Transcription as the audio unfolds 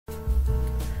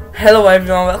Hello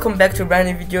everyone, welcome back to a brand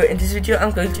new video. In this video I'm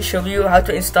going to show you how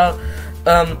to install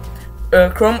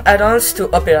Chrome add-ons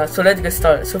to Opera. So let's get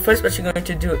started. So first what you're going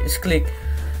to do is click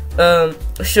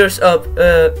search up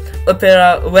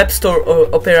Opera Web Store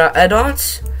or Opera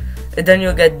add-ons, and then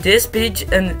you'll get this page,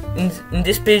 and in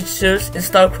this page search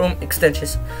install Chrome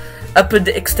extensions. I put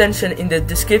the extension in the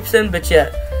description, but yeah.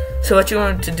 So what you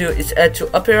want to do is add to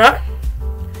Opera,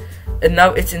 and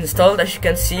now it's installed, as you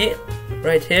can see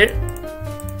right here.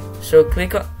 So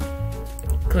click on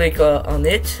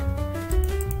it.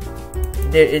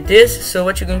 There it is. So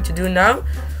what you're going to do now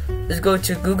is go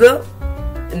to Google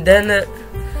and then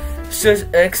search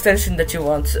an extension that you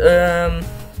want.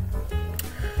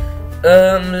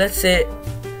 Let's say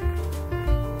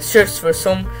search for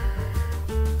some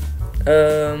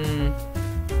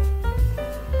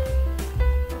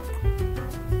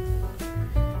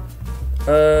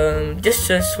just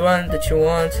search one that you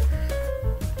want.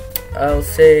 I'll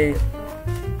say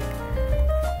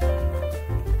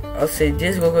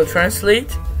this, Google Translate,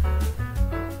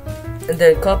 and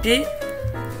then copy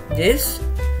this,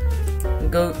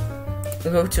 go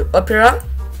to Opera,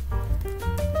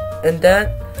 and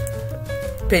then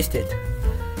paste it.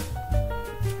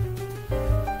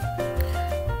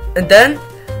 And then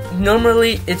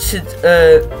normally it should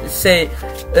say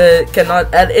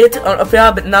cannot add it on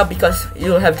Opera, but now because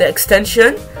you have the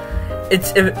extension,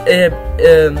 it's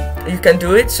you can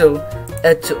do it. So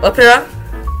add to Opera,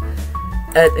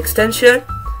 add extension,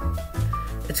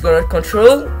 it's gonna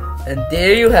control, and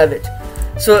there you have it.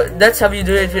 So that's how you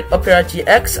do it with Opera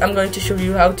GX. I'm going to show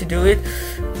you how to do it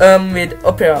with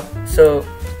Opera. So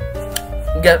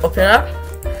get Opera,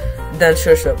 then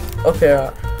search up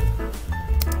Opera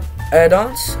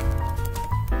add-ons.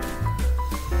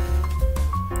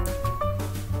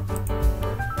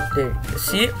 There you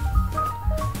see.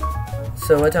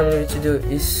 So what I'm going to do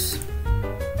is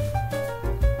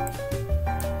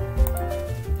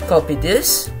copy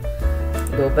this,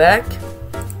 go back,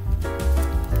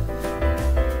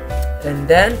 and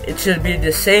then it should be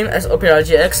the same as Opera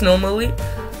GX normally.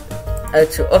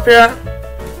 Add to Opera.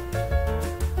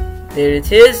 There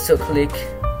it is. So click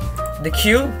the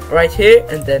cube right here,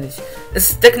 and then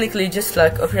it's technically just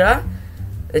like Opera.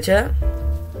 Yeah.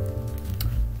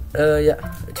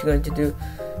 What you're going to do?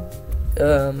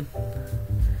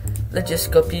 Let's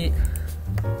just copy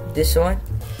this one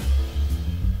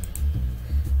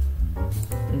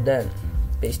and then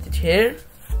paste it here.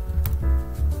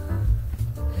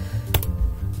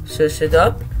 Search it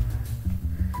up,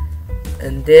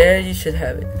 and there you should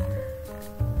have it.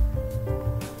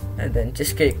 And then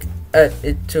just click add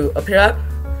it to Opera.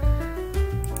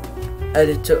 Add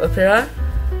it to Opera.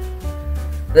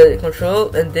 Let it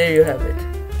control, and there you have it.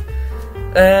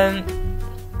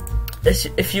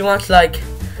 If you want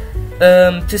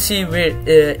to see where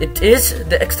it is,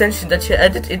 the extension that you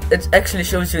added, it actually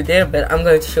shows you there, but I'm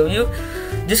going to show you.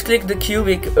 Just click the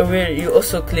cubic where you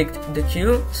also clicked the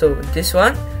cube, so this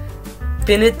one,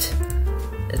 pin it,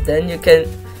 and then you can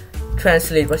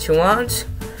translate what you want.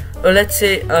 Or let's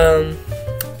say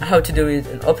how to do it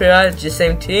in Opera, it's the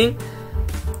same thing.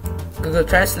 Google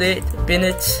Translate, pin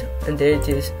it, and there it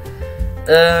is.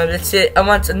 Let's say I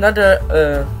want another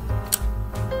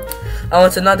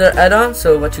add-on.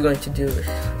 So what you're going to do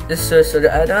is search for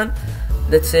the add-on.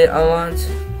 Let's say I want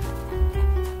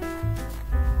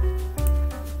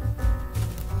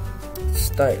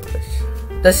stylish.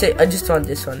 Let's say I just want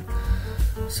this one.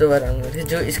 So what I'm going to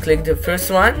do is click the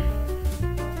first one,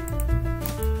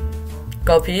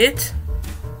 copy it,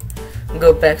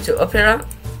 go back to Opera.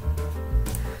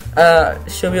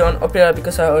 Show you on Opera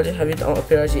because I already have it on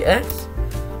Opera GX.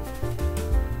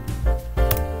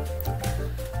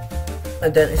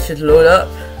 And then it should load up,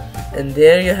 and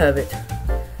there you have it.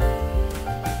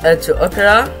 Add to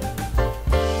Opera,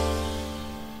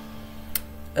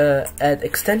 add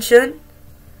extension,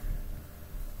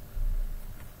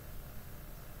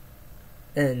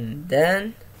 and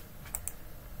then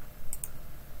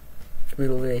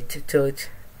we'll wait till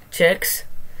it checks,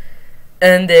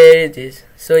 and there it is.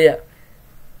 So yeah,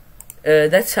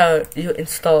 that's how you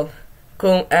install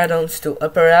Chrome add-ons to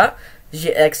Opera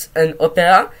GX and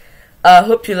Opera. I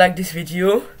hope you like this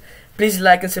video. Please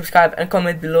like and subscribe and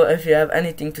comment below if you have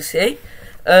anything to say.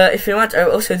 If you want, I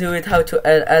will also do it how to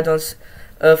add add-ons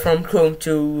from Chrome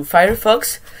to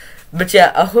Firefox. But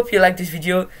yeah, I hope you like this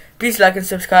video. Please like and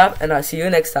subscribe, and I'll see you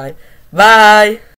next time. Bye!